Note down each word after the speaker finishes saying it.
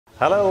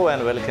Hello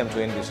and welcome to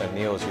Inbcn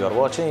News. You are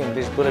watching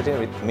English Bulletin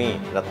with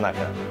me,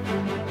 Ratnakar.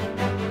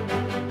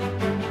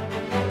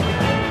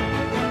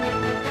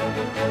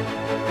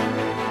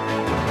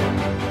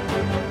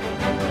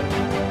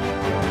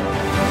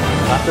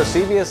 After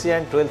CBSE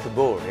and 12th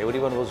board,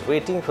 everyone was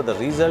waiting for the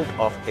result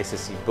of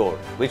SSC board,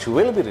 which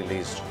will be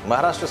released.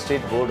 Maharashtra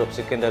State Board of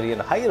Secondary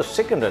and Higher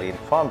Secondary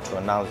informed to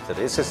announce the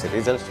SSC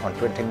results on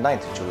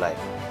 29th July.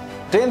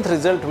 10th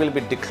result will be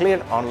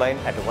declared online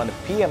at 1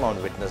 p.m.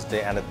 on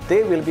Wednesday and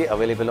they will be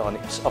available on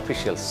its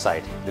official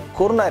site. The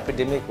corona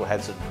epidemic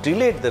has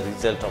delayed the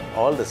result of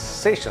all the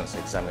sessions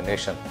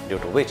examination, due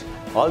to which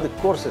all the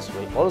courses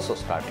will also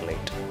start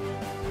late.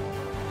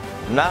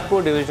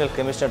 Nagpur Divisional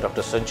Commissioner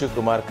Dr. Sanjeev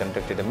Kumar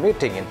conducted a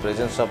meeting in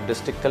presence of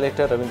District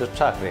Collector Ravindra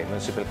Thakre,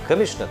 Municipal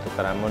Commissioner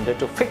Tukaram Munde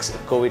to fix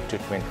COVID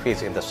treatment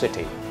fees in the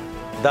city.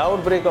 The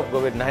outbreak of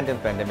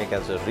COVID-19 pandemic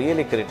has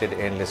really created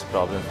endless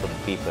problems for the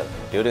people.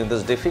 During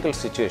this difficult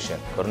situation,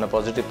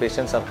 corona-positive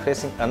patients are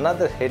facing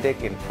another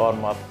headache in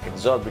form of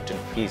exorbitant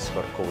fees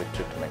for COVID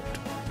treatment.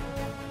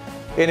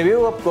 In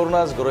view of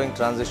corona's growing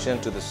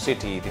transition to the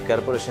city, the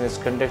corporation is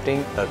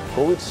conducting a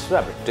COVID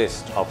swab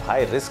test of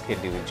high-risk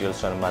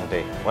individuals on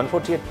Monday.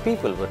 148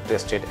 people were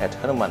tested at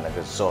Hanuman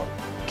Nagar zone.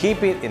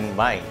 Keep it in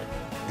mind,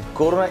 the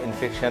corona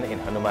infection in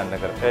Hanuman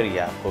Nagar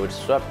area, COVID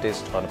swab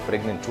test on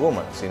pregnant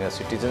women, senior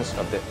citizens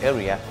of the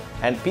area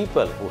and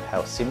people who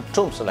have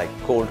symptoms like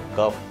cold,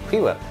 cough,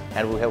 fever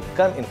and who have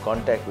come in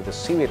contact with the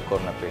severe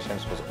corona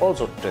patients was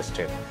also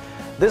tested.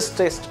 This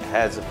test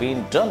has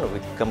been done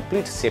with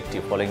complete safety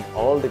following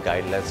all the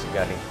guidelines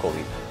regarding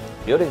COVID.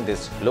 During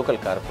this, local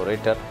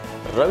corporator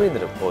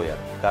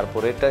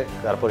VIDHRBHA,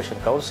 Corporation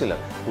Councillor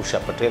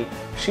Usha Patel,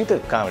 Sheetal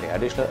Kamde,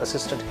 Additional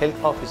Assistant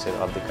Health Officer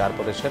of the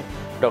Corporation,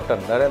 Dr.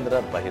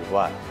 Narendra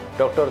Bahirwal,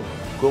 Dr.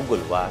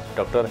 Gogulwar,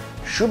 Dr.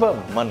 Shubha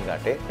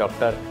Mangate,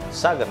 Dr.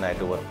 Sagar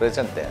Naidu were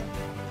present there.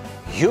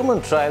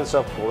 Human trials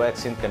of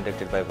vaccine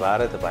conducted by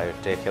Bharat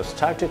Biotech have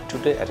started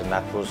today at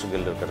Nagpur's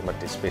Gildurkar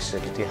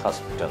Multi-Speciality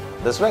Hospital.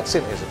 This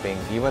vaccine is being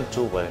given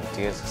to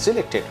volunteers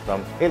selected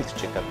from health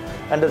checkup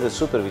under the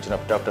supervision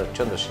of Dr.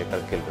 Chandrasekhar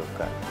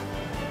Gildurkar.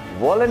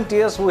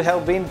 Volunteers who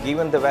have been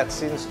given the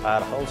vaccines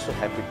are also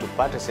happy to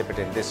participate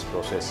in this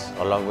process.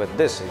 Along with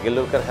this,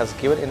 Gildurkar has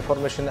given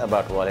information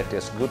about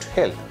volunteers' good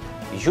health.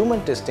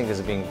 Human testing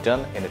is being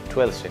done in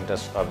 12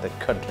 centers of the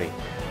country,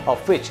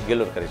 of which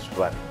Gildurkar is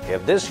one.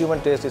 If this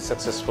human test is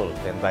successful,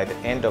 then by the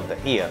end of the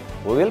year,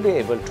 we will be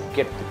able to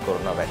get the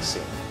corona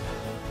vaccine.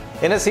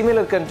 In a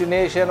similar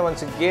continuation,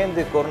 once again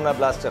the corona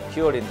blast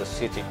occurred in the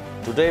city.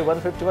 Today,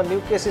 151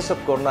 new cases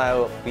of corona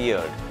have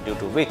appeared, due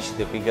to which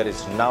the figure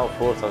is now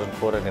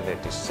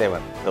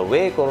 4,487. The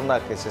way corona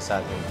cases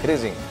are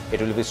increasing,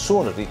 it will be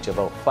soon reach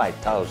above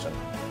 5,000.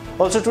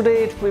 Also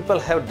today, 8 people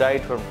have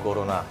died from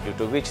corona, due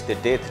to which the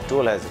death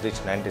toll has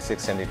reached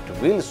 96 and it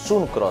will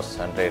soon cross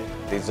 100.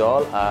 These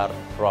all are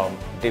from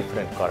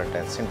different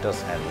quarantine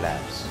centers and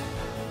labs.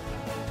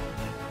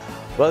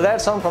 Well,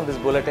 that's all from this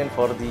bulletin.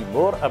 For the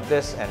more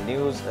updates and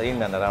news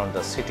in and around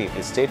the city,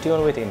 please stay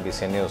tuned with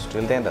Inbcn News.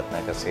 Till then,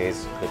 Ratnakar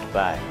says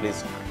goodbye.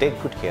 Please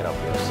take good care of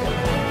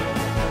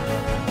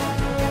yourself.